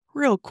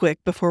Real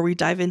quick before we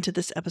dive into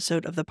this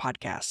episode of the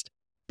podcast,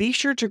 be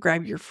sure to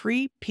grab your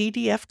free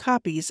PDF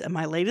copies of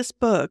my latest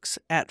books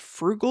at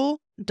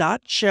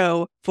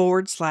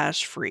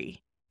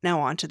frugal.show/free.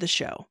 Now on to the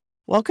show.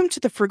 Welcome to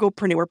the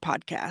Frugalpreneur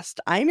Podcast.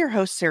 I am your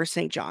host, Sarah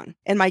St. John,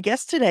 and my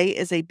guest today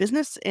is a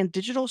business and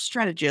digital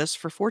strategist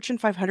for Fortune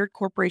 500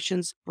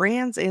 corporations,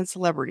 brands, and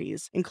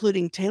celebrities,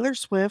 including Taylor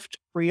Swift,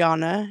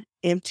 Rihanna,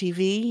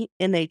 MTV,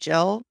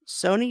 NHL,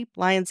 Sony,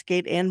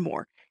 Lionsgate, and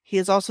more. He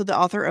is also the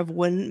author of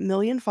 1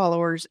 Million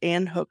Followers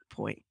and Hook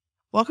Point.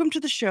 Welcome to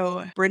the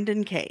show,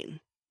 Brendan Kane.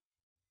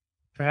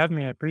 For having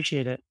me. I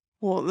appreciate it.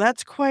 Well,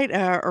 that's quite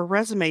a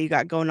resume you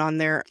got going on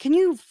there. Can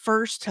you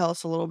first tell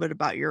us a little bit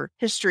about your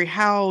history,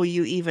 how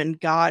you even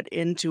got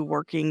into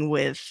working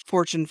with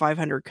Fortune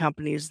 500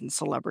 companies and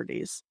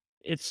celebrities?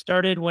 It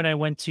started when I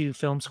went to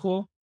film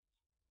school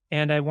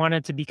and I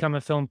wanted to become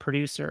a film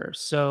producer.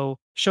 So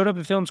showed up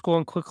at film school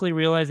and quickly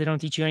realized they don't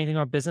teach you anything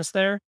about business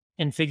there,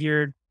 and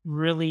figured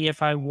really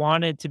if I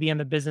wanted to be on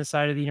the business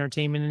side of the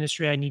entertainment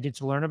industry, I needed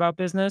to learn about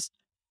business.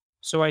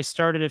 So I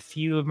started a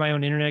few of my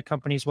own internet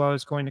companies while I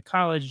was going to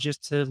college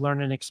just to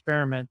learn and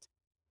experiment.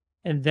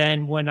 And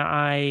then when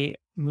I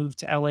moved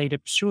to LA to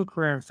pursue a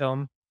career in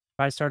film,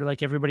 I started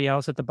like everybody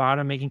else at the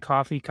bottom, making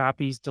coffee,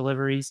 copies,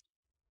 deliveries,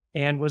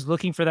 and was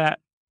looking for that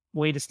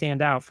way to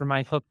stand out, for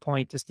my hook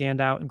point to stand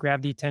out and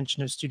grab the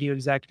attention of studio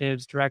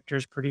executives,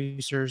 directors,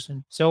 producers,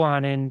 and so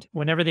on. And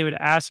whenever they would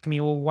ask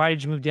me, well, why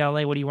did you move to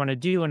LA? What do you want to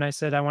do? And I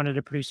said, I wanted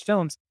to produce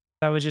films.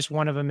 That was just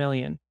one of a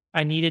million.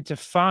 I needed to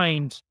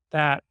find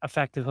that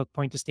effective hook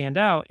point to stand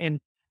out. And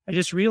I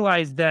just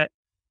realized that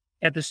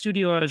at the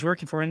studio I was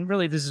working for, and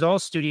really this is all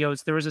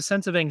studios, there was a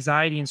sense of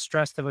anxiety and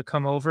stress that would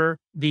come over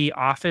the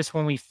office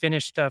when we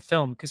finished a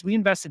film because we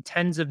invested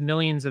tens of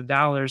millions of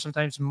dollars,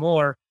 sometimes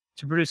more,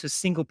 to produce a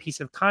single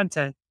piece of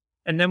content.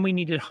 And then we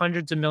needed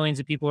hundreds of millions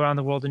of people around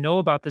the world to know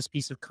about this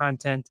piece of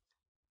content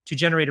to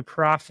generate a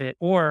profit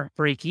or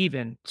break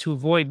even to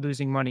avoid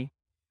losing money.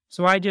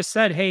 So I just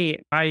said,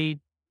 hey, I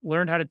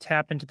learned how to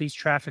tap into these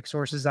traffic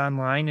sources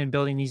online and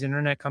building these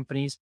internet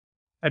companies.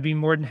 I'd be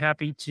more than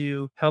happy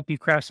to help you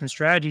craft some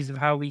strategies of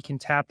how we can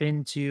tap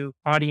into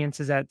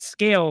audiences at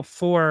scale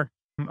for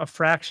a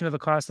fraction of the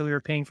cost that we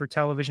were paying for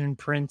television,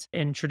 print,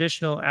 and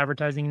traditional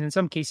advertising, and in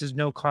some cases,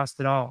 no cost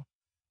at all.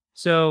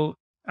 So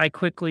I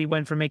quickly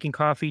went from making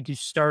coffee to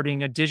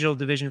starting a digital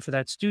division for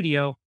that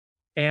studio.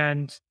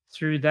 And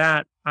through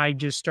that, I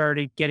just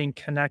started getting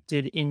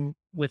connected in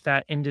with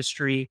that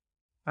industry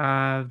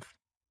of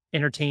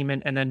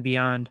entertainment and then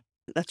beyond.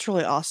 That's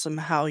really awesome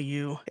how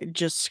you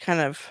just kind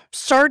of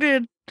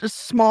started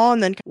small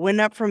and then went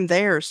up from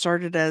there.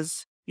 Started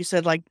as you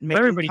said, like making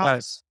Everybody coffee.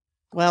 does.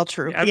 Well,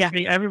 true. Yeah.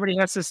 Everybody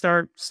has to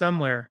start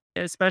somewhere,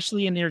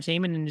 especially in the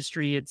entertainment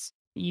industry. It's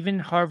even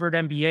Harvard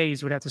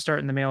MBAs would have to start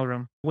in the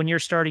mailroom. When you're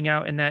starting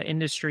out in that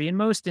industry, in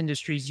most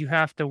industries, you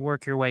have to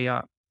work your way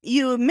up.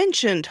 You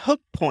mentioned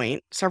hook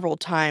point several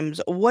times.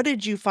 What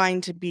did you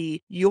find to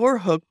be your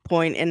hook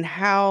point, and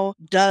how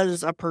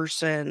does a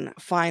person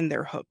find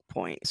their hook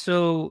point?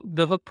 So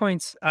the hook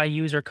points I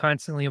use are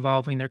constantly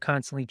evolving, they're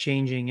constantly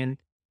changing. And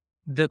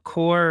the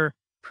core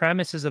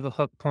premises of a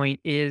hook point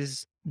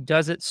is,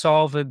 does it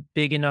solve a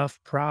big enough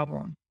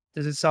problem?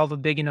 Does it solve a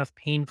big enough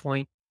pain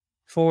point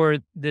for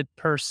the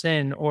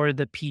person or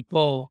the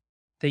people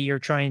that you're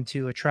trying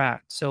to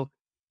attract? So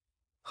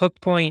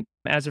hook point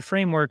as a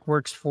framework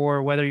works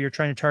for whether you're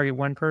trying to target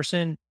one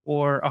person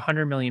or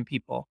 100 million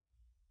people.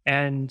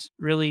 And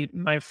really,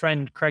 my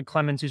friend Craig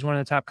Clemens, who's one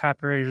of the top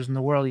copywriters in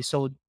the world, he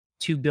sold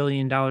 $2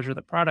 billion worth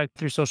of product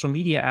through social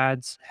media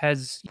ads,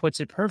 has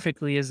puts it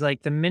perfectly is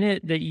like the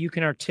minute that you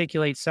can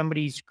articulate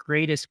somebody's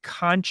greatest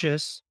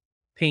conscious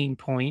pain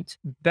point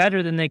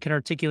better than they can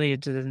articulate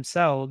it to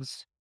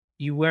themselves,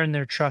 you earn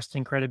their trust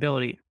and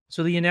credibility.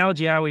 So the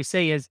analogy I always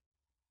say is,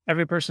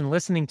 every person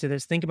listening to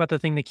this, think about the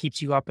thing that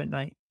keeps you up at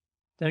night,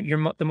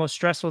 the most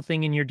stressful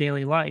thing in your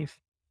daily life.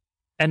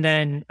 And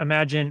then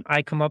imagine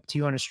I come up to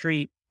you on a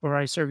street, or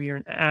I serve you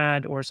an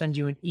ad or send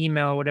you an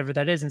email, whatever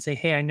that is, and say,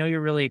 hey, I know you're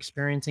really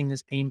experiencing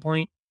this pain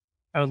point.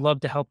 I would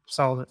love to help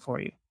solve it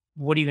for you.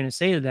 What are you going to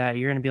say to that?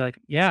 You're going to be like,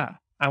 yeah,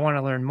 I want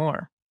to learn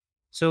more.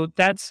 So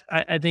that's,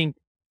 I think,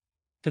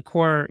 the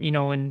core,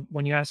 and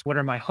when you ask what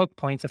are my hook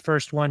points, the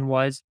first one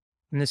was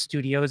in the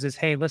studios is,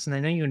 hey, listen, I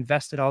know you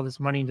invested all this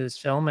money into this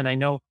film, and I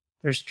know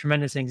there's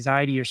tremendous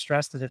anxiety or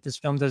stress that if this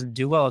film doesn't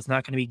do well, it's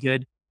not going to be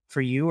good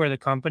for you or the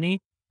company.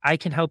 I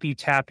can help you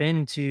tap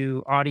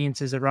into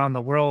audiences around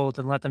the world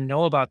and let them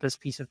know about this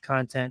piece of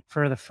content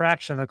for the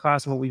fraction of the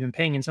cost of what we've been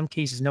paying. In some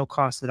cases, no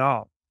cost at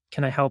all.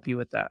 Can I help you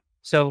with that?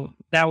 So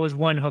that was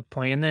one hook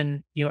point. And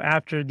then,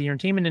 after the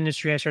entertainment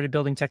industry, I started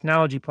building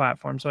technology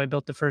platforms. So I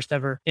built the first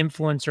ever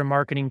influencer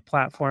marketing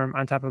platform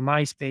on top of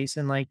MySpace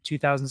in like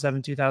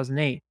 2007,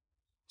 2008.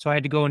 So I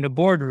had to go into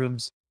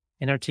boardrooms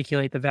and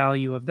articulate the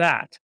value of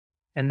that.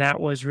 And that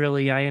was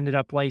really, I ended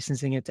up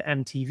licensing it to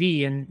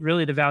MTV. And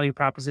really, the value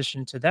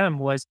proposition to them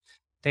was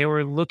they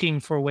were looking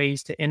for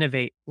ways to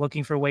innovate,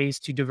 looking for ways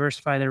to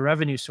diversify their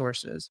revenue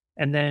sources.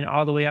 And then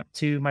all the way up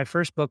to my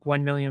first book,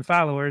 1 Million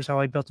Followers, how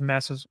I built a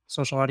massive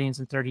social audience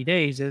in 30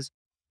 days, is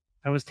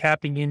I was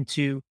tapping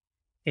into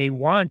a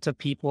want of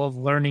people of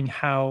learning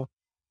how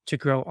to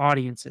grow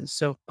audiences.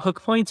 So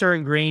hook points are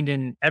ingrained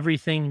in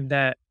everything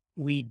that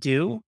we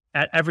do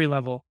at every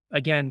level.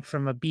 Again,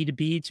 from a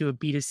B2B to a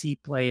B2C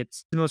play,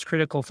 it's the most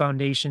critical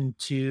foundation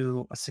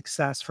to a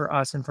success for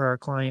us and for our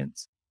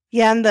clients.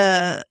 Yeah, and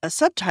the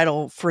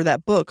subtitle for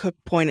that book, Hook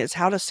Point, is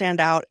How to Stand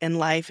Out in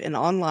Life and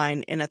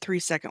Online in a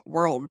 3-Second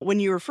World. When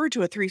you refer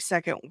to a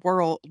 3-second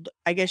world,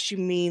 I guess you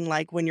mean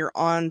like when you're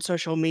on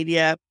social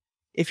media,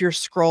 if you're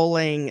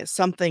scrolling,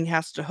 something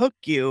has to hook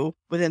you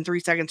within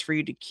 3 seconds for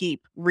you to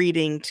keep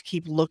reading, to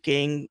keep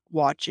looking,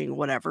 watching,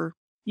 whatever.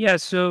 Yeah,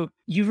 so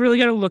you've really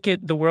got to look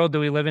at the world that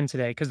we live in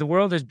today because the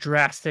world has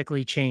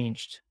drastically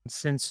changed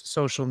since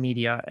social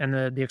media and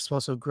the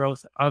explosive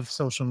growth of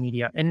social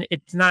media. And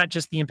it's not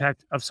just the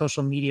impact of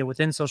social media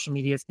within social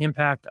media, it's the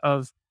impact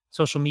of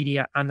social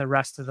media on the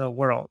rest of the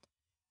world.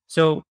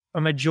 So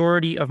a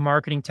majority of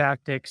marketing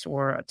tactics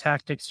or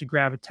tactics to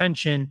grab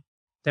attention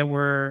that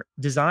were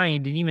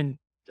designed, and even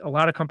a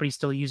lot of companies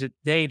still use it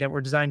today that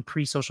were designed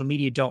pre-social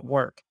media don't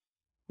work.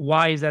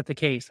 Why is that the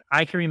case?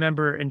 I can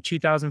remember in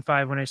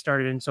 2005 when I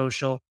started in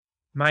social,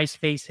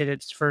 MySpace hit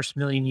its first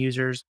million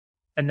users,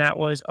 and that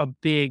was a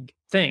big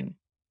thing.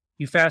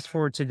 You fast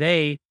forward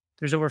today,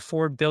 there's over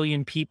 4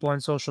 billion people on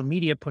social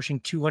media pushing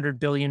 200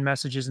 billion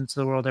messages into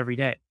the world every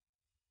day.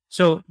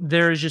 So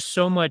there is just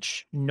so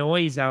much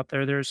noise out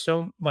there. There's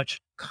so much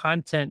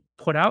content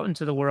put out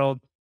into the world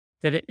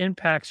that it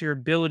impacts your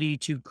ability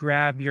to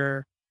grab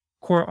your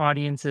core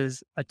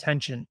audience's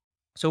attention.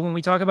 So when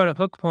we talk about a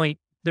hook point,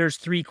 there's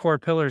three core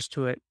pillars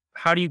to it.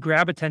 How do you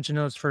grab attention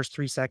in those first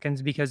 3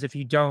 seconds? Because if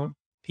you don't,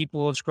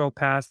 people will scroll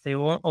past. They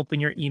won't open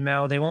your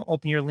email. They won't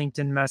open your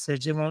LinkedIn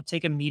message. They won't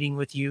take a meeting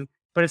with you.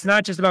 But it's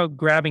not just about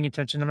grabbing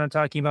attention. I'm not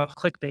talking about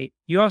clickbait.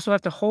 You also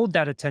have to hold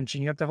that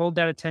attention. You have to hold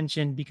that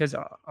attention because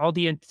all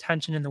the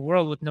attention in the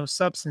world with no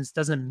substance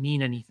doesn't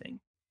mean anything.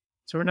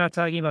 So we're not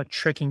talking about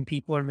tricking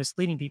people or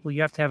misleading people.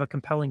 You have to have a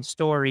compelling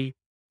story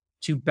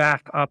to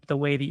back up the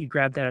way that you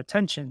grab that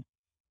attention.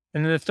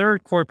 And then the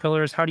third core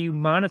pillar is how do you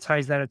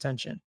monetize that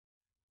attention?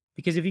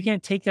 Because if you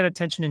can't take that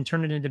attention and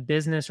turn it into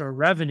business or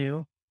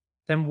revenue,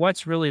 then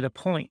what's really the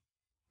point?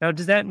 Now,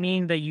 does that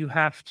mean that you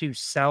have to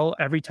sell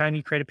every time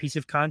you create a piece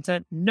of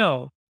content?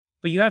 No,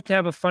 but you have to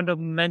have a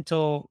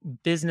fundamental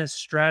business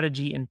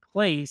strategy in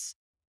place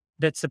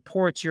that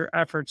supports your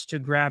efforts to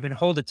grab and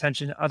hold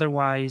attention.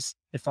 Otherwise,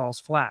 it falls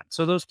flat.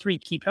 So, those three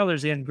key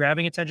pillars again,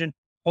 grabbing attention,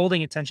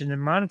 holding attention,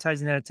 and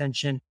monetizing that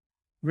attention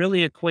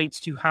really equates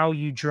to how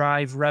you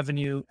drive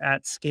revenue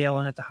at scale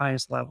and at the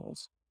highest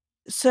levels.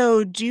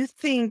 So, do you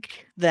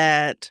think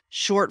that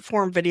short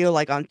form video,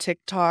 like on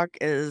TikTok,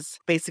 is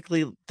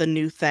basically the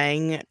new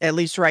thing, at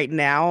least right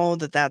now,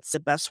 that that's the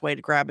best way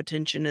to grab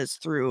attention is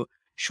through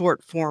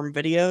short form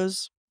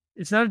videos?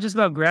 It's not just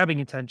about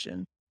grabbing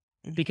attention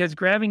Mhm. because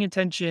grabbing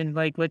attention,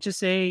 like let's just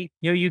say,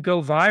 you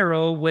go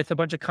viral with a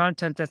bunch of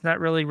content that's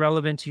not really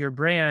relevant to your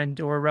brand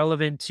or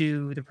relevant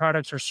to the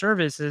products or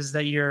services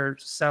that you're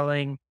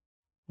selling.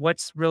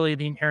 What's really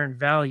the inherent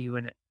value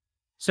in it?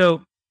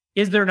 So,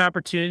 is there an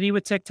opportunity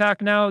with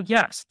TikTok now?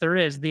 Yes, there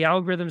is. The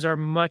algorithms are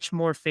much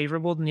more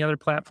favorable than the other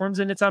platforms,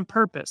 and it's on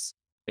purpose.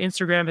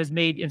 Instagram has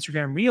made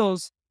Instagram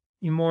Reels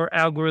more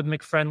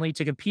algorithmic friendly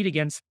to compete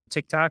against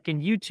TikTok,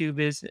 and YouTube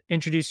is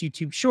introduced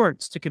YouTube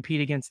Shorts to compete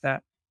against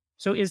that.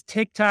 So, is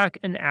TikTok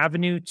an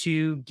avenue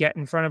to get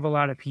in front of a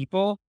lot of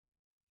people?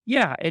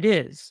 Yeah, it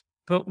is.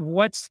 But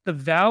what's the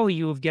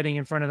value of getting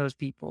in front of those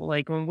people?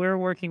 Like when we're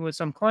working with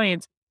some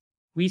clients,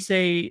 we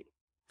say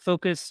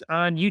focus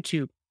on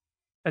YouTube.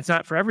 That's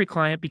not for every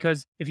client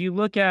because if you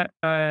look at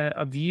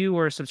a view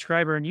or a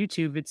subscriber on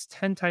YouTube, it's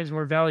 10 times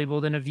more valuable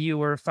than a view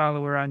or a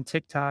follower on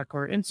TikTok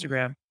or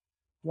Instagram.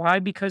 Why?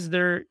 Because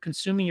they're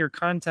consuming your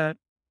content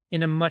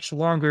in a much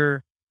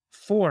longer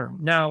form.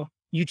 Now,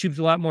 YouTube's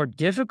a lot more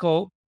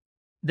difficult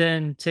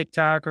than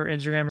TikTok or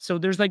Instagram. So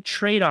there's like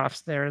trade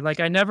offs there. Like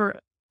I never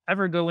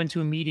ever go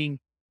into a meeting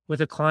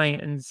with a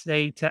client and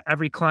say to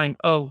every client,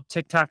 oh,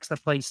 TikTok's the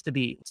place to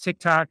be.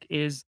 TikTok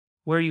is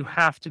where you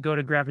have to go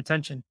to grab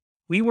attention.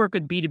 We work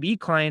with B2B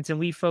clients and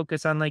we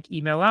focus on like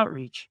email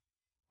outreach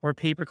or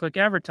pay per click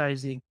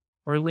advertising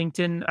or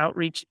LinkedIn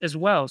outreach as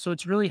well. So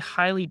it's really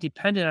highly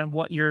dependent on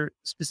what your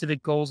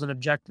specific goals and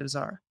objectives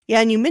are. Yeah,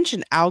 and you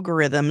mentioned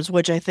algorithms,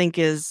 which I think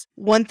is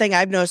one thing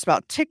I've noticed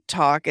about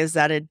TikTok is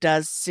that it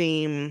does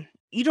seem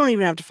you don't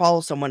even have to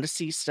follow someone to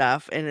see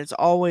stuff, and it's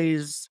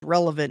always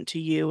relevant to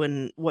you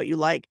and what you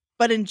like.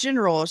 But in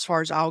general, as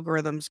far as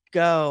algorithms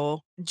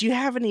go, do you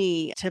have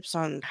any tips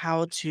on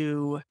how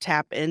to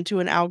tap into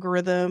an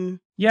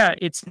algorithm? Yeah,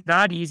 it's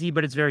not easy,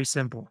 but it's very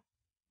simple.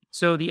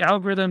 So the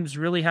algorithms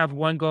really have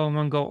one goal and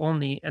one goal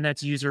only, and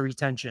that's user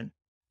retention.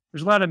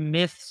 There's a lot of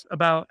myths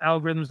about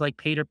algorithms like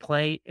pay to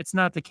play. It's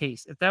not the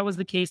case. If that was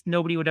the case,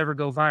 nobody would ever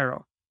go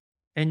viral.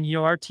 And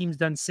our team's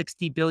done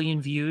 60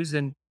 billion views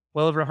and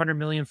well over 100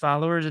 million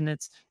followers, and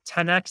it's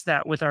 10x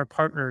that with our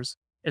partners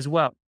as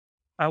well.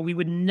 We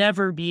would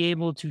never be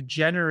able to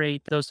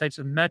generate those types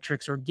of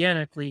metrics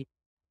organically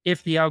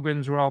if the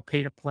algorithms were all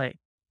pay to play.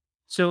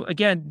 So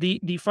again,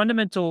 the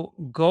fundamental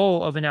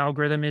goal of an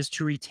algorithm is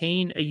to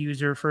retain a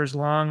user for as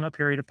long a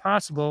period as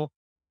possible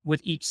with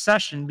each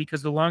session,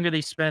 because the longer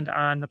they spend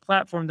on the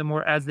platform, the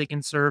more ads they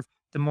can serve,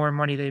 the more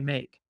money they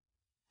make.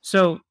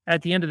 So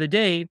at the end of the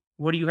day,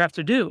 what do you have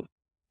to do?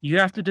 You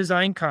have to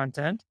design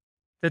content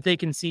that they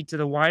can see to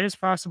the widest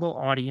possible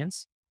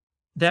audience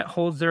that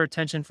holds their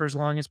attention for as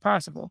long as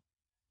possible.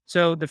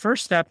 So the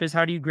first step is,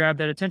 how do you grab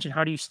that attention?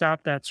 How do you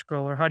stop that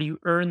scroll, or how do you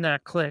earn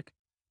that click?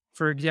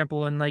 For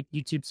example, in like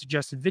YouTube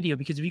suggested video,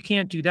 because if you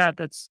can't do that,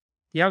 that's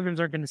the algorithms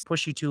aren't going to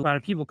push you to a lot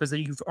of people, because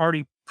you've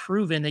already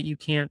proven that you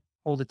can't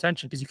hold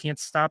attention because you can't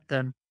stop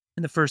them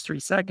in the first 3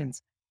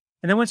 seconds.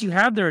 And then once you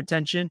have their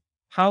attention,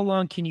 how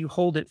long can you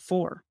hold it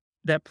for?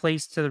 That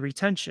plays to the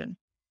retention.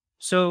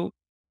 So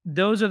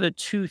those are the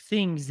two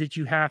things that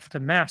you have to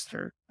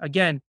master.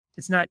 Again,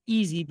 it's not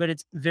easy, but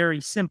it's very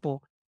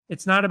simple.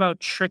 It's not about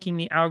tricking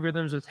the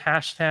algorithms with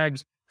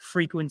hashtags,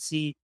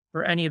 frequency,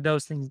 or any of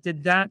those things.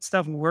 Did that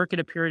stuff work at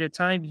a period of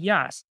time?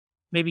 Yes,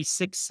 maybe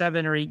 6,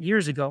 7, or 8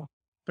 years ago.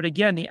 But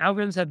again, the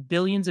algorithms have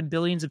billions and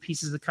billions of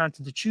pieces of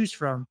content to choose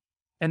from,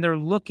 and they're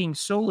looking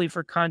solely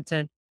for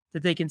content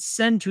that they can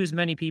send to as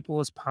many people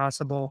as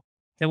possible,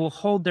 that will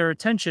hold their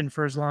attention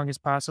for as long as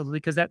possible,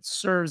 because that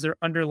serves their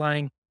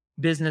underlying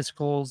business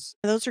goals.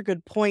 Those are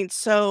good points.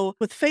 So,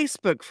 with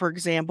Facebook, for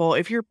example,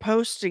 if you're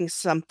posting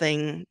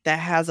something that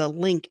has a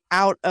link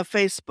out of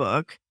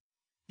Facebook,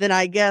 then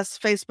I guess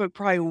Facebook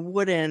probably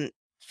wouldn't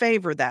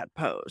favor that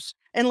post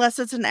unless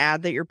it's an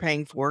ad that you're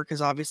paying for,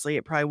 because obviously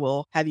it probably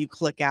will have you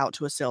click out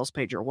to a sales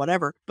page or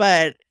whatever.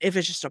 But if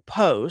it's just a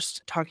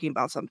post talking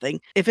about something,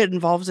 if it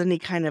involves any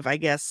kind of, I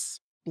guess,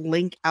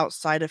 link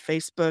outside of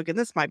Facebook, and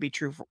this might be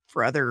true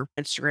for other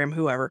Instagram,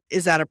 whoever,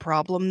 is that a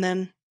problem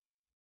then?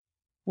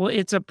 Well,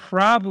 it's a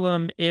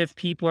problem if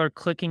people are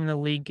clicking the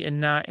link and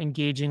not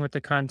engaging with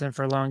the content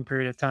for a long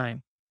period of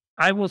time.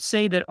 I will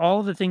say that all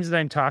of the things that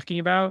I'm talking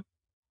about,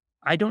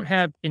 I don't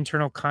have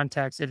internal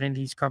contacts at any of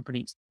these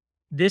companies.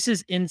 This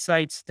is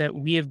insights that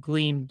we have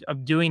gleaned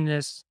of doing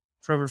this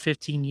for over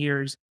 15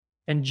 years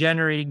and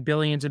generating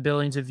billions and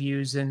billions of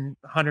views and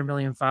 100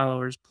 million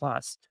followers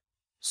plus.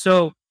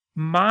 So,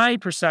 my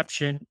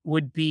perception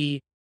would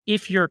be,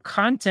 if your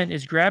content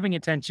is grabbing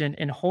attention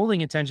and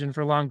holding attention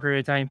for a long period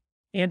of time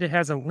and it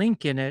has a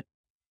link in it,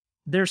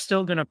 they're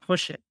still going to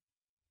push it.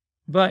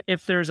 But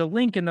if there's a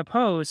link in the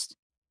post,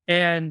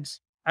 and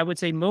I would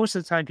say most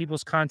of the time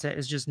people's content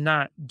is just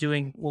not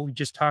doing what we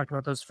just talked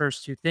about, those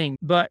first two things,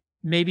 but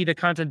maybe the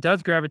content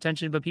does grab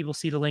attention, but people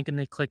see the link and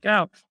they click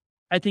out.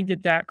 I think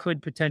that that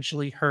could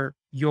potentially hurt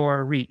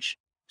your reach.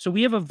 So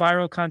we have a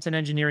viral content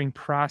engineering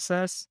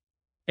process.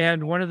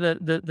 And one of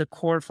the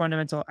core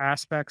fundamental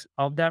aspects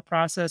of that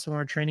process when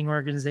we're training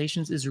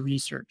organizations is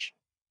research.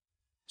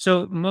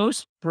 So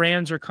most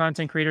brands or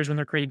content creators, when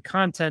they're creating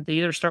content, they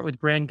either start with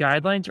brand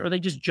guidelines or they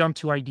just jump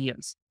to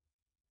ideas.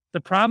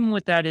 The problem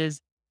with that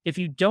is, if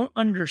you don't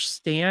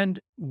understand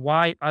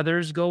why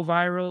others go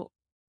viral,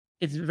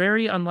 it's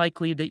very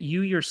unlikely that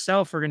you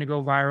yourself are going to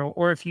go viral.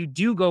 Or if you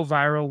do go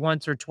viral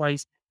once or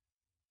twice,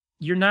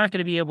 you're not going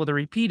to be able to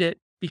repeat it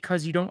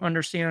because you don't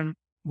understand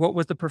what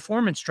was the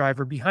performance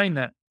driver behind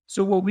that.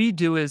 So what we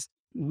do is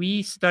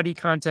we study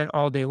content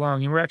all day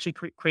long, and we're actually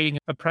creating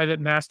a private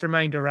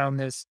mastermind around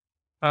this,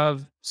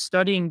 of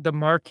studying the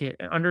market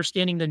and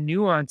understanding the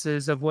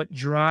nuances of what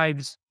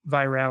drives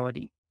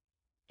virality.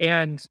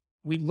 And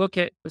we look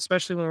at,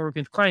 especially when we're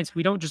working with clients,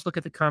 we don't just look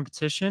at the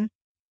competition.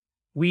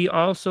 We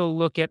also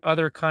look at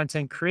other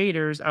content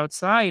creators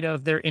outside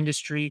of their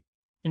industry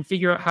and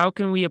figure out how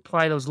can we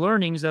apply those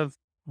learnings of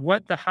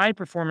what the high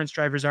performance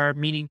drivers are,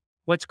 meaning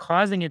what's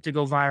causing it to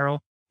go viral,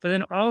 but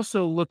then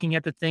also looking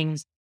at the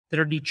things that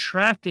are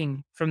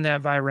detracting from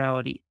that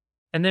virality.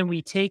 And then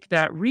we take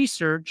that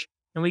research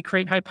and we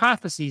create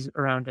hypotheses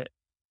around it.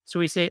 So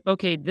we say,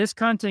 okay, this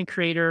content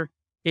creator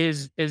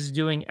is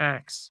doing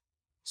X.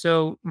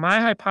 So my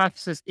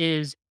hypothesis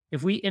is,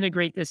 if we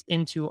integrate this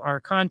into our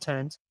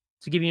content,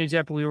 to give you an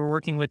example, we were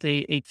working with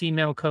a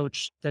female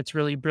coach that's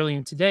really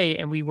brilliant today,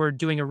 and we were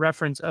doing a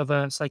reference of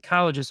a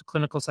psychologist, a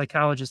clinical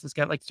psychologist that's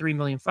got like 3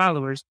 million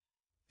followers.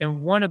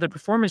 And one of the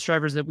performance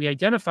drivers that we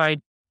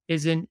identified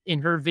is in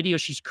her video,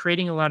 she's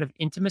creating a lot of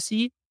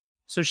intimacy.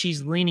 So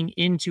she's leaning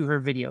into her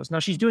videos. Now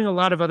she's doing a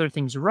lot of other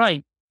things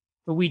right,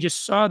 but we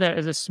just saw that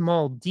as a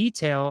small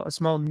detail, a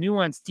small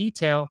nuanced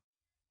detail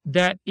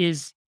that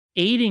is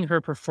aiding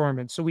her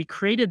performance. So we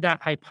created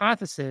that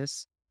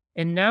hypothesis.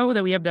 And now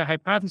that we have that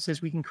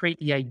hypothesis, we can create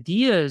the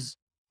ideas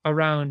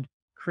around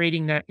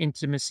creating that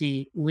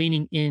intimacy,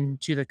 leaning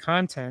into the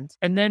content,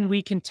 and then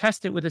we can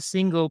test it with a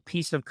single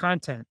piece of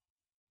content.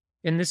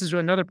 And this is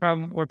another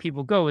problem where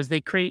people go, is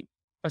they create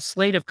a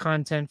slate of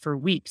content for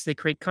weeks. They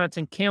create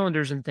content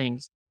calendars and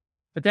things,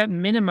 but that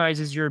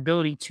minimizes your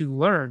ability to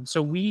learn.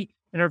 So we,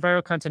 in our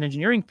viral content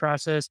engineering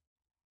process,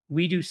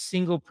 we do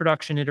single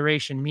production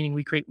iteration, meaning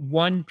we create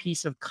one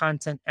piece of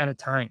content at a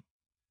time.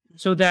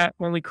 So that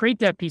when we create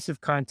that piece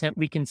of content,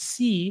 we can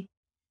see,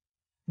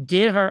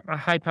 did our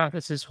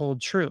hypothesis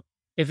hold true?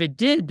 If it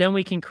did, then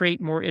we can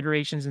create more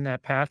iterations in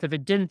that path. If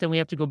it didn't, then we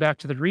have to go back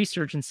to the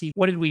research and see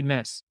what did we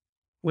miss?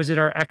 Was it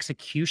our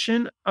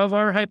execution of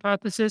our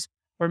hypothesis?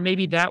 Or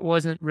maybe that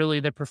wasn't really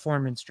the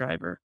performance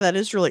driver. That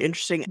is really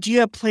interesting. Do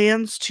you have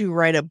plans to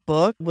write a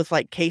book with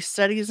like case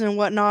studies and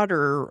whatnot,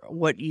 or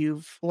what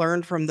you've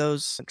learned from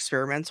those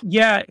experiments?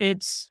 Yeah,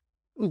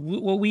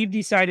 what we've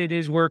decided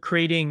is we're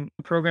creating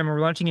a program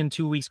we're launching in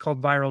 2 weeks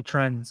called Viral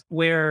Trends,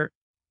 where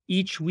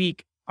each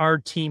week our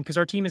team, because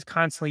our team is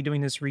constantly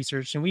doing this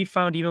research, and we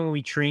found even when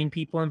we train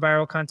people in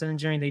viral content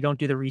engineering, they don't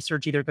do the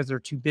research either because they're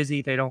too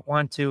busy, they don't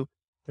want to,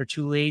 they're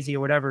too lazy or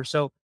whatever.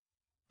 So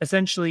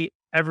essentially,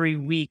 every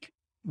week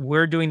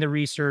we're doing the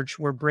research,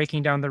 we're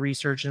breaking down the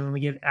research, and then we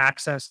give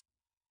access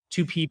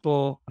to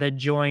people that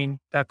join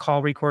that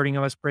call recording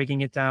of us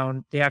breaking it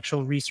down, the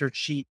actual research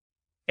sheet,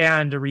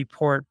 and a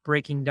report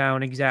breaking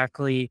down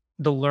exactly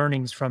the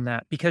learnings from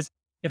that. Because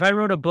if I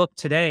wrote a book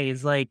today,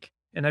 it's like,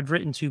 and I've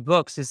written 2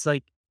 books, it's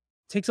like,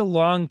 it takes a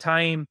long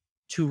time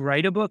to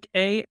write a book,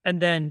 and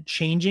then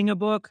changing a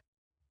book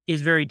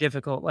is very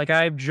difficult. Like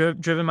I've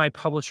driven my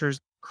publishers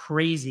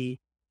crazy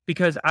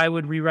because I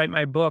would rewrite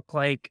my book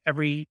like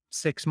every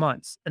 6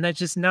 months. And that's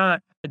just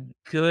not a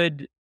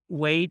good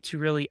way to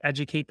really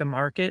educate the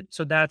market.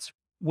 So that's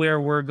where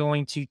we're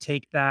going to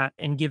take that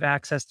and give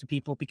access to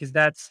people because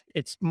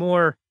it's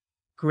more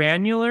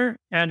granular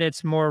and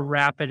it's more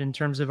rapid in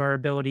terms of our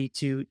ability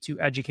to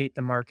educate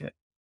the market.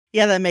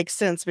 Yeah, that makes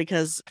sense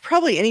because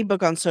probably any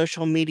book on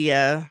social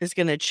media is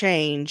going to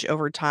change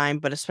over time,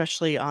 but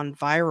especially on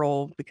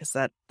viral because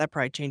that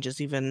probably changes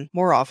even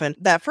more often.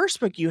 That first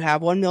book you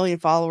have, 1 million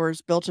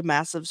followers, built a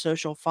massive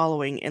social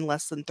following in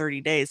less than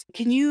 30 days.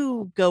 Can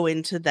you go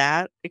into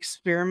that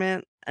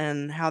experiment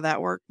and how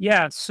that worked?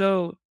 Yeah.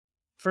 So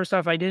first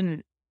off, I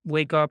didn't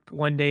wake up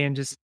one day and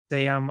just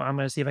say, I'm going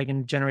to see if I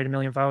can generate 1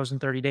 million followers in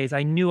 30 days.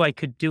 I knew I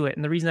could do it.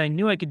 And the reason I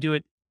knew I could do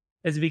it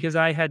is because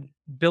I had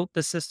built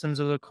the systems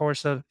over the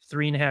course of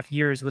 3.5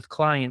 years with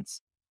clients.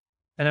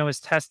 And I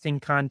was testing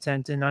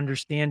content and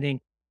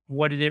understanding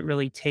what did it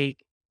really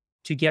take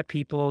to get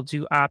people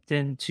to opt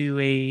into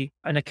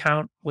an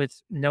account with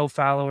no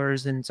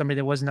followers and somebody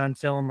that wasn't on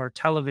film or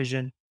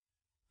television.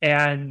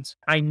 And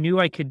I knew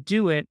I could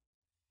do it.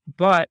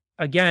 But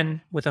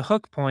again, with a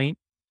hook point,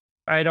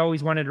 I'd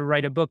always wanted to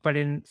write a book, but I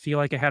didn't feel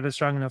like I had a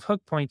strong enough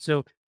hook point.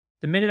 So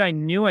the minute I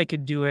knew I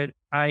could do it,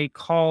 I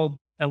called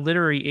a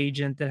literary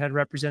agent that had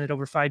represented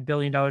over $5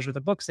 billion worth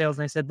of book sales.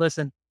 And I said,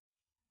 listen,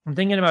 I'm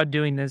thinking about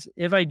doing this.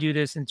 If I do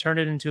this and turn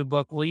it into a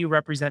book, will you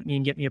represent me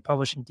and get me a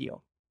publishing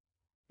deal?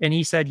 And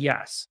he said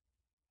yes.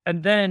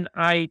 And then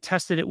I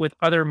tested it with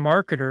other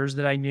marketers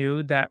that I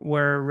knew that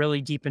were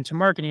really deep into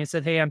marketing. I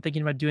said, hey, I'm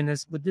thinking about doing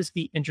this. Would this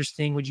be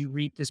interesting? Would you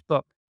read this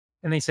book?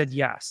 And they said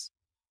yes.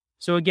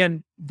 So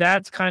again,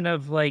 that's kind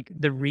of like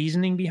the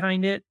reasoning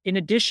behind it. In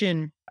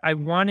addition, I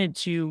wanted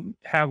to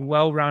have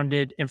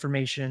well-rounded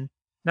information,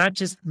 not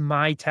just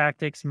my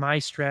tactics, my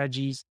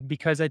strategies,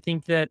 because I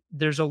think that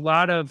there's a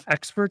lot of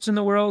experts in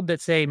the world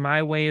that say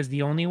my way is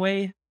the only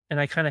way. And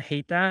I kind of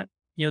hate that.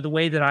 The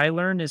way that I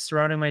learn is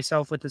surrounding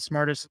myself with the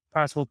smartest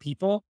possible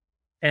people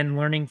and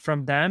learning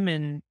from them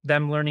and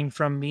them learning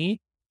from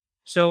me.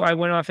 So I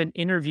went off and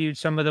interviewed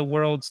some of the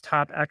world's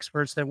top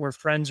experts that were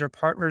friends or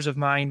partners of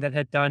mine that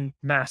had done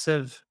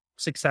massive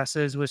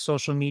successes with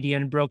social media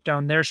and broke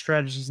down their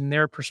strategies and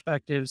their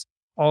perspectives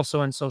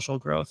also in social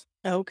growth.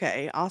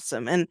 Okay,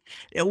 awesome. And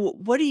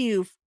what do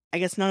you, I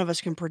guess none of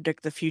us can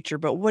predict the future,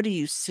 but what do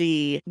you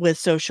see with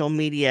social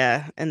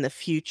media in the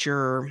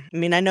future? I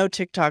mean, I know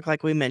TikTok,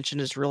 like we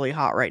mentioned, is really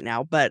hot right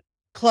now, but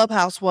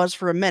Clubhouse was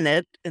for a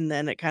minute and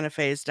then it kind of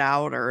phased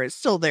out or it's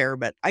still there.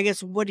 But I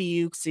guess what do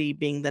you see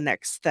being the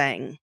next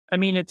thing? I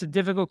mean, it's a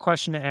difficult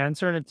question to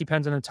answer and it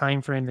depends on the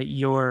time frame that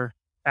you're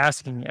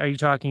asking. Are you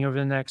talking over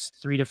the next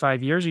 3 to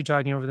 5 years? Are you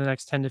talking over the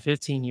next 10 to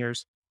 15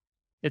 years?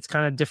 It's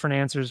kind of different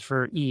answers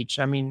for each.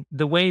 I mean,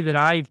 the way that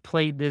I've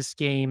played this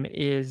game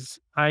is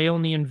I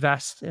only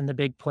invest in the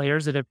big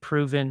players that have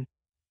proven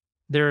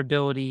their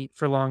ability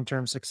for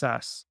long-term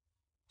success.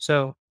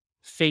 So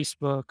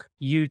Facebook,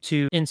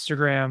 YouTube,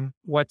 Instagram,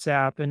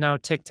 WhatsApp, and now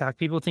TikTok.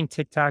 People think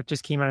TikTok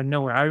just came out of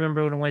nowhere. I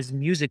remember when it was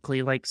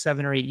Musically like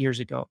 7 or 8 years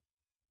ago.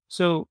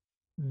 So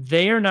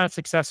they are not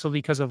successful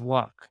because of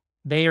luck.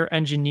 They are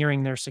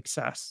engineering their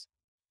success.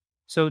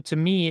 So to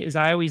me, is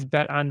I always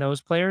bet on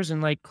those players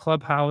and like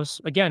Clubhouse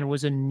again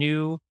was a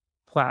new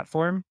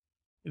platform.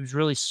 It was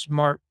really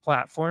smart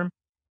platform,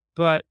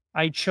 but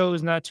I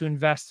chose not to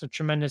invest a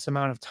tremendous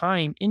amount of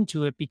time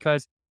into it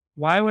because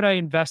why would I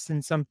invest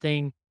in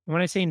something?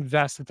 When I say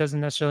invest, it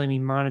doesn't necessarily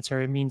mean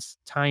monetary. It means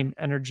time,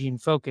 energy,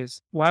 and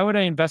focus. Why would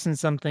I invest in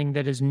something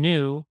that is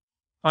new,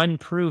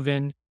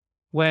 unproven,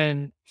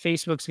 when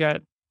Facebook's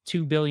got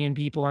 2 billion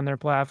people on their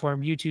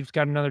platform, YouTube's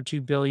got another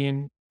 2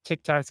 billion,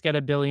 TikTok's got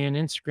 1 billion,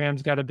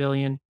 Instagram's got 1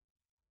 billion,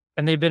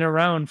 and they've been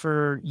around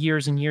for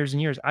years and years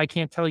and years. I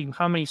can't tell you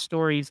how many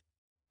stories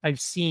I've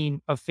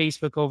seen of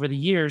Facebook over the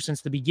years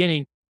since the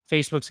beginning.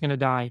 Facebook's going to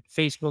die.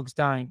 Facebook's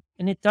dying.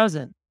 And it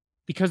doesn't.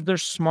 because they're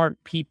smart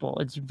people.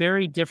 It's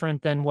very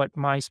different than what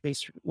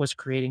MySpace was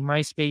creating.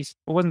 MySpace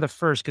wasn't the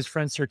first because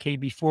Friendster came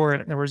before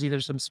it. There was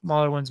either some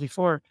smaller ones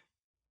before,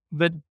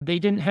 but they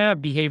didn't have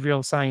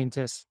behavioral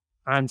scientists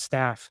on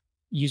staff,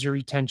 user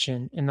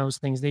retention, and those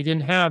things. They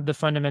didn't have the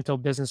fundamental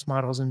business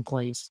models in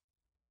place.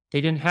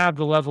 They didn't have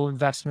the level of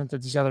investment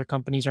that these other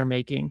companies are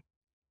making.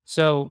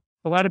 So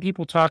a lot of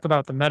people talk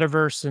about the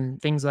metaverse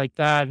and things like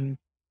that and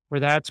where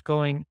that's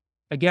going.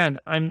 Again,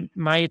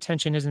 my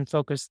attention isn't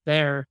focused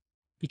there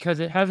because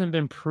it hasn't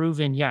been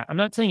proven yet. I'm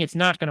not saying it's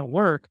not going to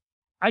work.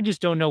 I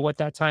just don't know what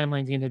that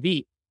timeline's going to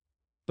be.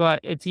 But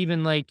it's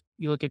even like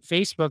you look at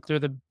Facebook, they're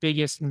the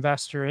biggest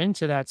investor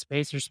into that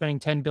space. They're spending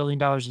 $10 billion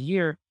dollars a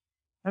year.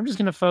 I'm just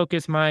going to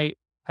focus my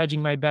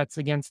hedging my bets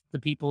against the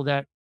people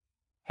that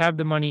have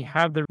the money,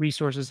 have the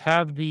resources,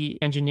 have the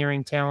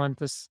engineering talent,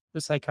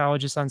 the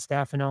psychologists on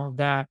staff and all of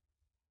that.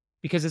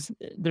 Because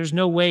there's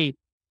no way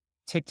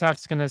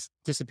TikTok's going to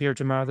disappear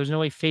tomorrow. There's no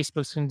way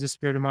Facebook's going to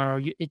disappear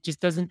tomorrow. It just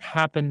doesn't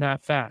happen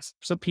that fast.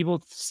 So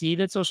people see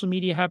that social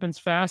media happens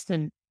fast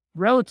and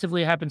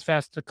relatively happens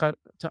fast to cut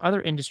to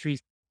other industries,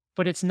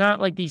 but it's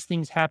not like these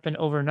things happen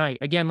overnight.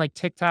 Again, like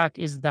TikTok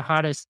is the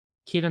hottest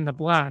kid on the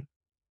block,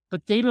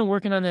 but they've been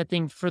working on that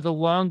thing for the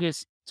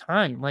longest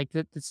time. Like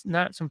that, it's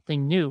not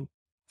something new.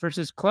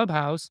 Versus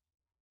Clubhouse,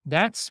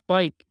 that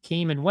spike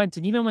came and went,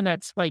 and even when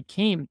that spike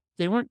came,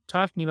 they weren't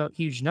talking about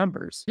huge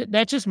numbers.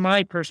 That's just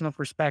my personal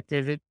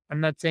perspective.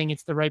 I'm not saying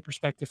it's the right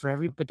perspective for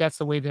every, but that's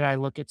the way that I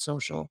look at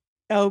social.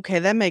 Okay,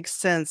 that makes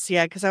sense.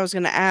 Yeah, because I was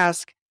going to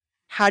ask,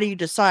 how do you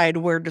decide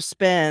where to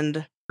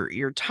spend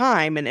your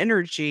time and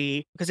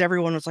energy? Because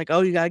everyone was like,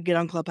 "Oh, you got to get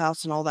on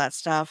Clubhouse and all that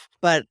stuff."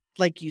 But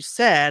like you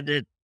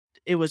said,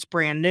 it was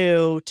brand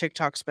new.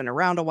 TikTok's been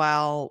around a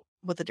while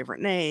with a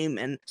different name,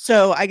 and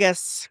so I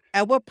guess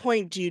at what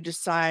point do you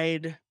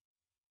decide,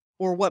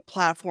 or what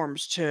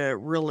platforms to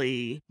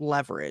really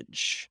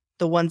leverage?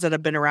 The ones that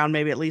have been around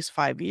maybe at least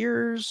 5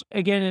 years?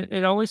 Again,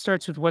 it always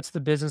starts with what's the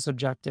business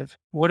objective?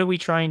 What are we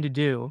trying to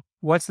do?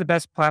 What's the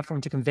best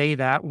platform to convey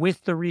that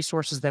with the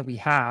resources that we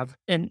have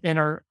and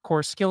our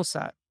core skill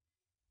set?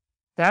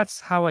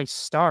 That's how I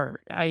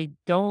start. I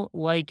don't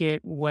like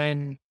it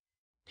when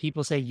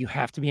people say you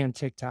have to be on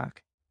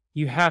TikTok.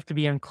 You have to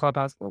be on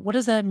Clubhouse. What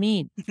does that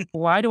mean?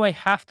 Why do I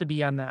have to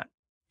be on that?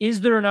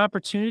 Is there an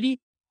opportunity?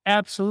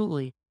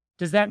 Absolutely.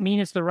 Does that mean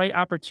it's the right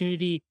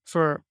opportunity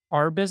for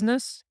our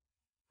business,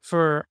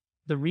 for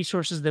the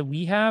resources that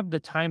we have,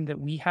 the time that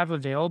we have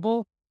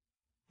available?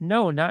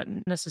 No, not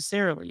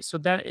necessarily. So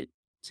to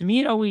me,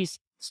 it always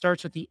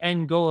starts with the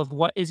end goal of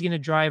what is going to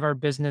drive our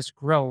business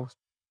growth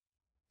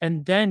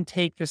and then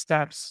take the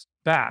steps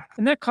back.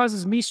 And that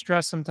causes me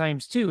stress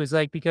sometimes too, is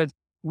like because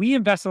we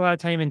invest a lot of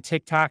time in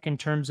TikTok in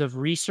terms of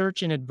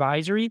research and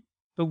advisory,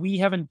 but we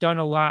haven't done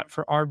a lot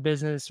for our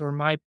business or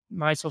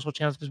my social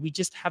channels because we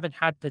just haven't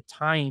had the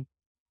time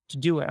to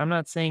do it. I'm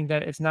not saying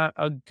that it's not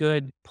a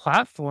good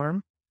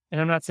platform, and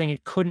I'm not saying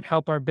it couldn't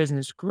help our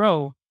business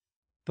grow,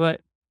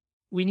 but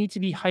we need to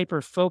be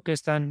hyper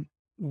focused on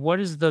what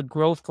is the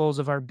growth goals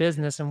of our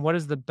business and what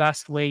is the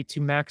best way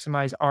to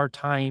maximize our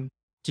time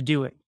to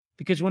do it.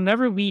 Because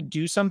whenever we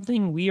do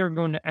something, we are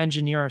going to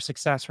engineer our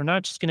success. We're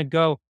not just going to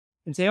go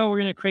and say, oh, we're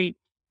going to create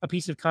a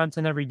piece of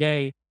content every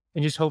day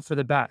and just hope for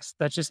the best.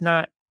 That's just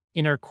not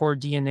in our core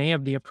DNA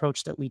of the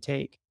approach that we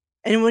take.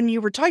 And when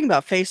you were talking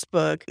about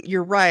Facebook,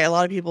 you're right. A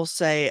lot of people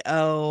say,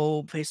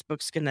 oh,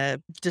 Facebook's going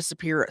to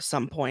disappear at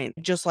some point,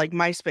 just like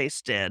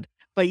MySpace did.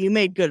 But you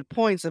made good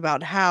points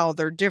about how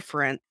they're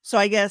different. So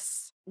I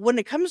guess when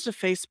it comes to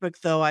Facebook,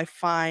 though, I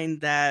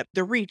find that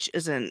the reach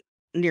isn't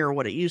near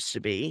what it used to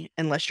be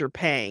unless you're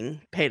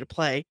paying, pay to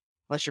play,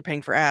 unless you're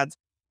paying for ads.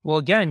 Well,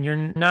 again,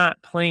 you're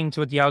not playing to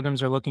what the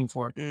algorithms are looking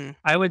for. Mm,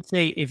 I would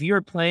say if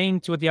you're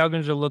playing to what the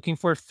algorithms are looking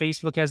for,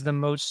 Facebook has the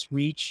most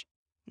reach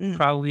mm.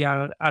 probably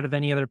out of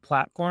any other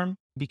platform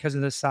because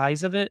of the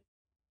size of it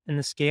and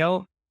the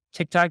scale.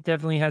 TikTok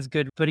definitely has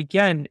good, but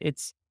again,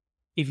 it's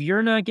if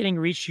you're not getting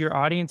reach to your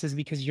audience is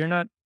because you're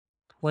not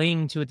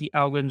playing to what the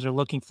algorithms are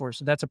looking for.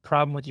 So that's a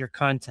problem with your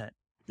content.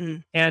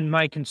 Mm. And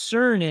my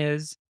concern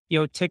is,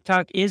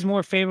 TikTok is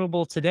more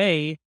favorable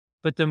today,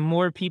 but the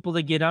more people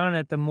that get on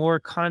it, the more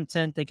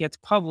content that gets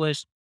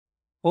published,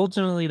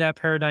 ultimately that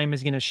paradigm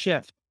is going to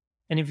shift.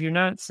 And if you're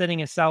not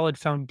setting a solid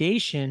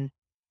foundation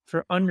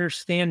for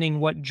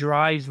understanding what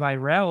drives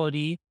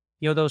virality,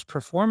 those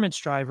performance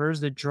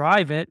drivers that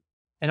drive it,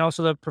 and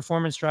also the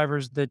performance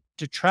drivers that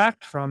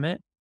detract from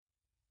it,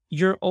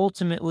 you're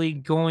ultimately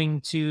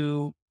going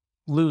to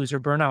lose or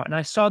burn out. And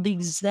I saw the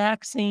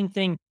exact same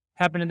thing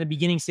happen in the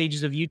beginning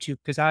stages of YouTube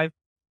because I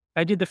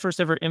did the first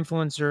ever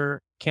influencer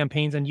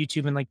campaigns on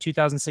YouTube in like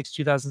 2006,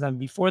 2007,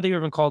 before they were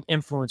even called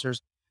influencers.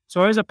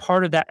 So I was a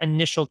part of that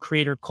initial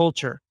creator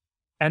culture.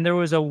 And there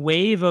was a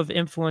wave of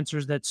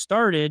influencers that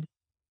started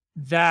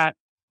that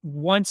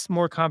once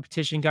more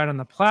competition got on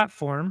the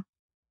platform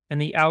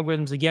and the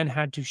algorithms again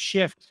had to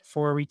shift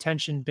for a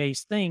retention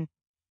based thing,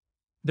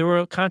 there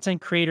were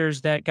content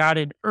creators that got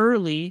in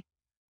early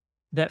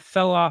that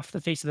fell off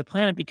the face of the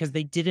planet because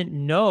they didn't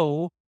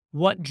know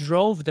what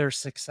drove their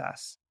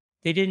success.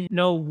 They didn't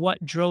know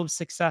what drove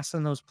success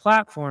on those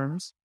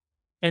platforms.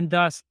 And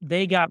thus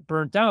they got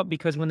burnt out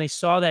because when they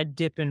saw that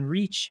dip in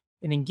reach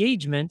and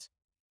engagement,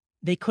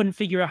 they couldn't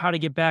figure out how to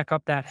get back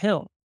up that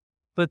hill.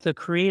 But the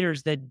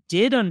creators that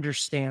did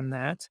understand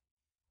that,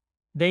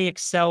 they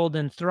excelled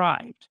and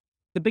thrived.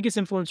 The biggest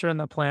influencer on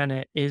the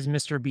planet is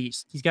Mr.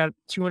 Beast. He's got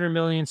 200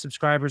 million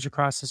subscribers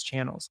across his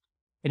channels.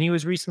 And he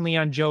was recently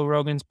on Joe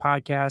Rogan's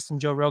podcast,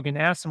 and Joe Rogan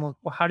asked him, well,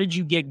 how did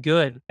you get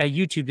good at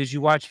YouTube? Did you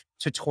watch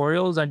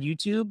tutorials on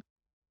YouTube?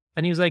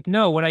 And he was like,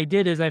 no, what I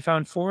did is I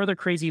found four other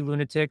crazy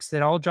lunatics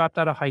that all dropped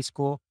out of high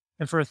school.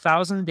 And for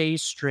 1,000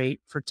 days straight,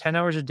 for 10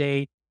 hours a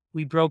day,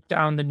 we broke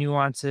down the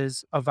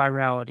nuances of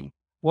virality.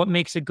 What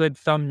makes a good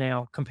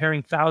thumbnail?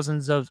 Comparing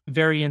thousands of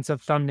variants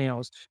of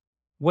thumbnails.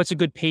 What's a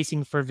good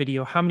pacing for a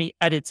video? How many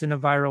edits in a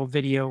viral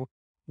video?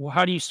 Well,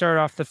 how do you start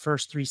off the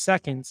first 3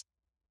 seconds?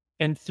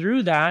 And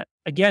through that,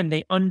 again,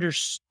 they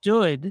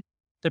understood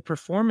the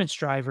performance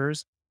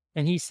drivers.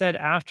 And he said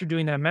after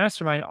doing that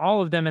mastermind,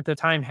 all of them at the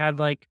time had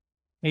like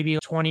maybe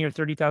 20 or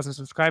 30,000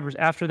 subscribers.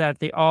 After that,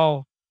 they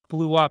all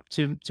blew up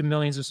to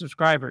millions of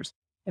subscribers.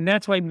 And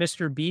that's why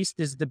Mr. Beast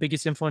is the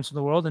biggest influencer in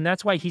the world. And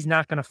that's why he's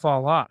not going to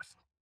fall off,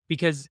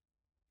 because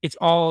it's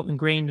all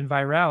ingrained in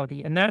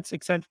virality. And that's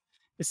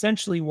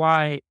essentially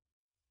why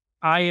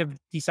I have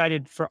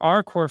decided for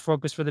our core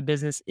focus for the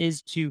business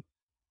is to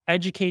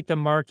educate the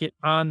market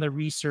on the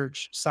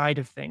research side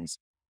of things.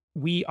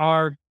 We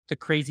are the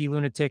crazy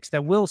lunatics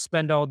that will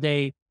spend all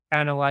day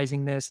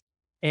analyzing this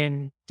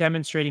and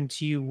demonstrating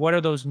to you what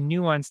are those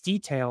nuanced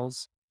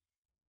details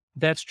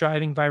that's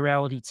driving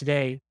virality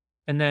today.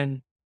 And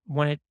then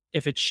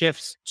if it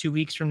shifts 2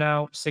 weeks from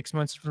now, 6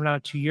 months from now,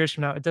 2 years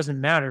from now, it doesn't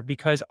matter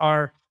because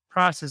our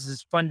process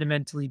is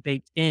fundamentally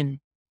baked in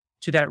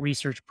to that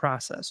research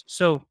process.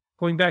 So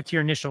going back to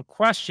your initial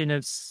question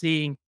of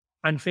seeing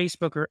on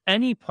Facebook or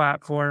any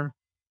platform,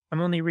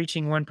 I'm only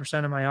reaching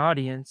 1% of my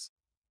audience.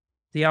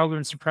 The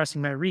algorithm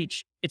suppressing my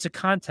reach. It's a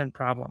content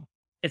problem.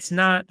 It's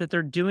not that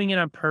they're doing it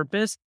on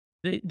purpose.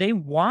 They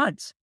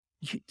want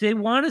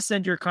to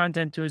send your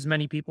content to as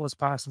many people as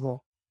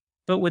possible.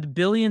 But with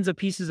billions of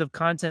pieces of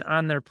content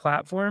on their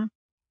platform,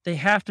 they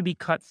have to be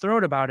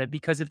cutthroat about it,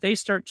 because if they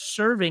start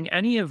serving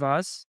any of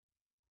us,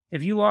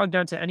 if you logged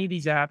onto any of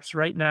these apps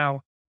right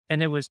now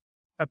and it was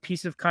a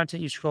piece of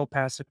content you scroll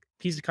past, a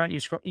piece of content you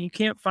scroll, and you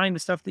can't find the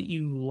stuff that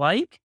you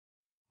like,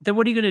 then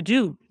what are you going to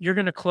do? You're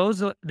going to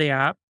close the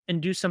app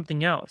and do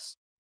something else.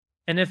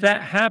 And if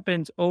that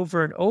happens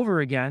over and over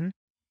again,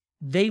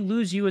 they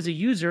lose you as a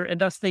user and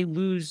thus they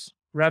lose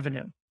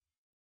revenue.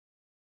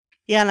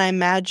 Yeah, and I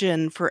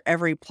imagine for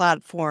every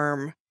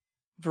platform,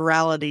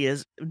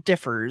 virality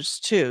differs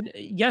too.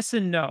 Yes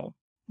and no.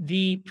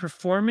 The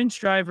performance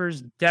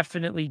drivers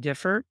definitely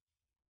differ,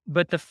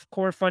 but the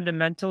core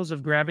fundamentals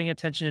of grabbing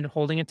attention and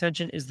holding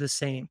attention is the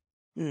same.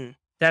 Mm.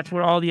 That's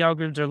what all the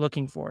algorithms are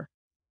looking for.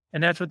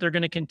 And that's what they're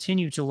going to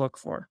continue to look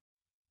for.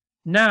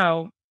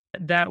 Now,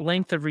 that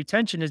length of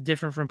retention is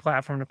different from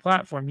platform to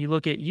platform. You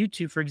look at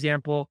YouTube, for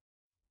example,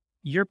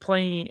 you're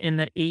playing in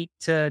the 8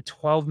 to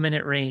 12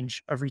 minute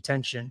range of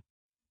retention.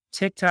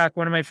 TikTok,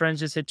 one of my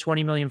friends just hit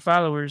 20 million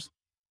followers.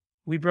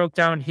 We broke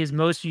down his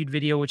most viewed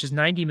video, which is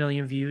 90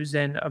 million views,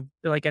 and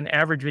like an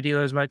average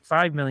video is like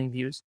 5 million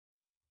views.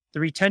 The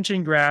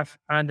retention graph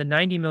on the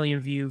 90 million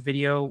view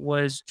video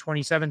was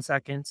 27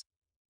 seconds.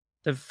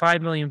 The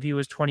 5 million view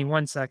was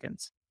 21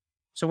 seconds.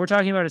 So we're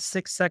talking about a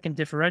 6-second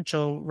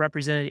differential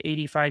represented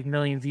 85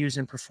 million views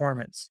in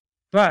performance.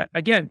 But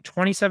again,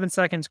 27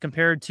 seconds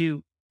compared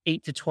to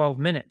 8 to 12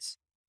 minutes.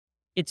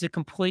 It's a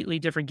completely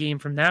different game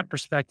from that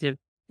perspective.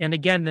 And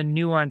again, the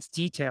nuanced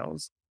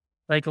details.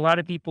 Like a lot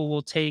of people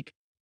will take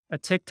a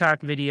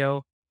TikTok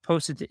video,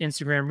 post it to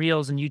Instagram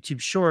Reels and YouTube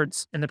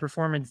Shorts, and the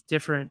performance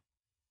different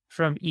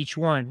from each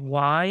one.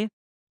 Why?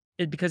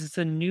 Because it's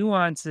the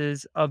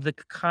nuances of the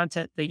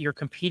content that you're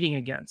competing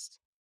against.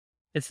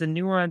 It's the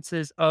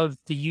nuances of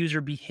the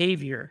user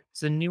behavior. It's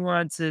the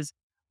nuances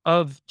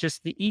of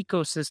just the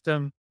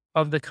ecosystem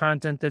of the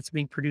content that's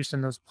being produced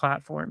on those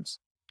platforms.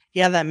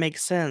 Yeah, that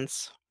makes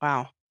sense.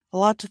 Wow. A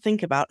lot to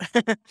think about.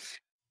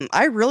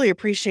 I really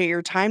appreciate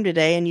your time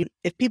today. And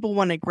if people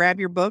want to grab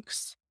your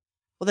books,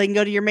 well, they can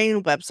go to your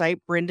main website,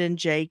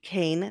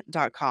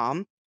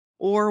 brendanjkane.com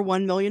or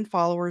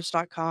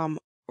 1millionfollowers.com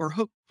or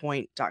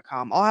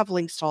hookpoint.com. I'll have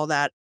links to all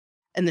that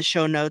in the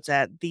show notes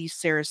at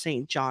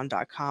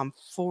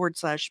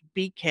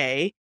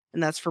thesarahstjohn.com/BK.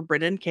 And that's for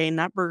Brendan Kane,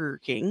 not Burger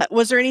King.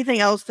 Was there anything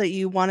else that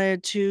you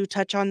wanted to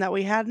touch on that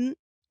we hadn't?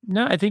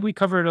 No, I think we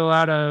covered a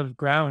lot of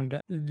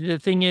ground. The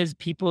thing is,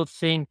 people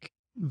think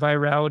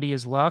virality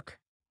is luck.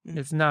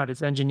 It's not,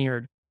 it's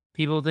engineered.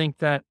 People think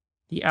that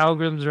the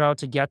algorithms are out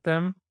to get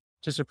them,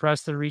 to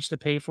suppress the reach to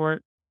pay for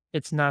it.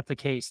 It's not the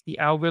case. The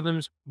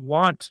algorithms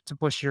want to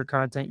push your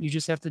content. You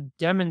just have to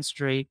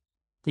demonstrate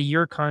that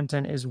your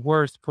content is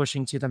worth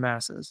pushing to the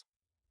masses.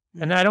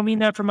 And I don't mean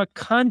that from a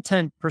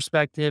content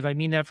perspective. I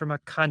mean that from a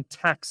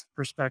context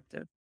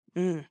perspective.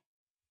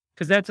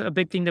 Because that's a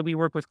big thing that we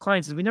work with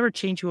clients is we never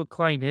change who a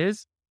client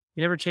is.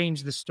 We never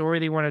change the story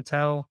they want to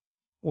tell.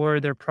 or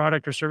their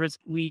product or service,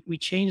 we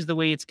change the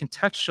way it's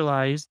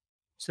contextualized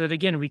so that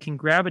again we can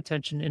grab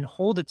attention and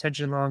hold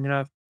attention long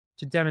enough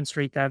to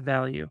demonstrate that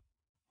value.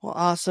 Well,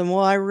 awesome.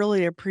 Well, I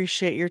really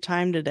appreciate your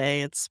time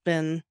today. It's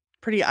been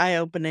pretty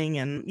eye-opening,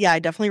 and yeah, I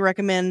definitely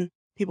recommend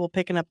people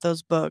picking up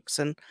those books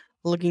and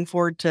looking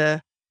forward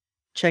to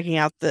checking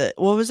out the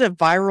what was it?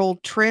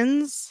 Viral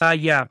Trends?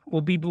 Yeah,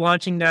 we'll be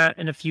launching that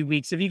in a few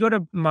weeks. If you go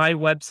to my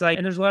website,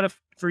 and there's a lot of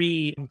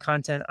free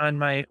content on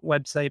my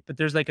website, but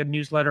there's like a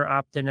newsletter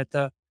opt-in at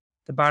the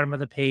bottom of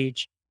the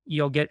page.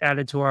 You'll get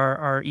added to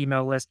our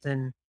email list,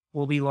 and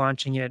we'll be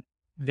launching it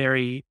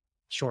very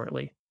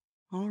shortly.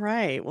 All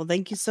right. Well,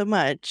 thank you so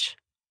much.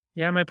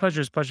 Yeah, my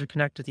pleasure. It's a pleasure to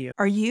connect with you.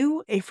 Are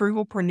you a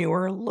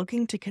frugalpreneur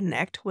looking to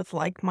connect with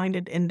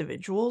like-minded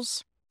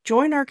individuals?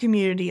 Join our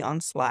community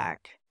on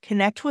Slack.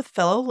 Connect with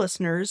fellow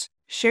listeners,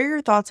 share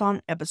your thoughts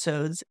on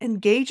episodes,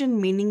 engage in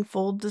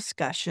meaningful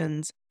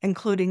discussions,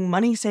 including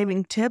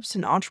money-saving tips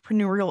and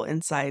entrepreneurial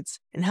insights,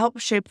 and help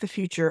shape the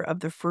future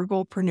of the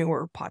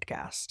Frugalpreneur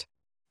podcast.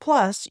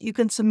 Plus, you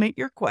can submit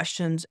your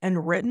questions in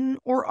written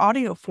or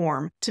audio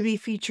form to be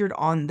featured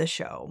on the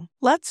show.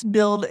 Let's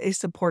build a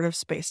supportive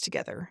space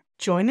together.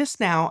 Join us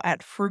now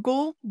at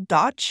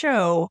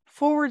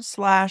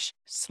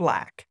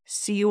frugal.show/Slack.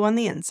 See you on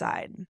the inside.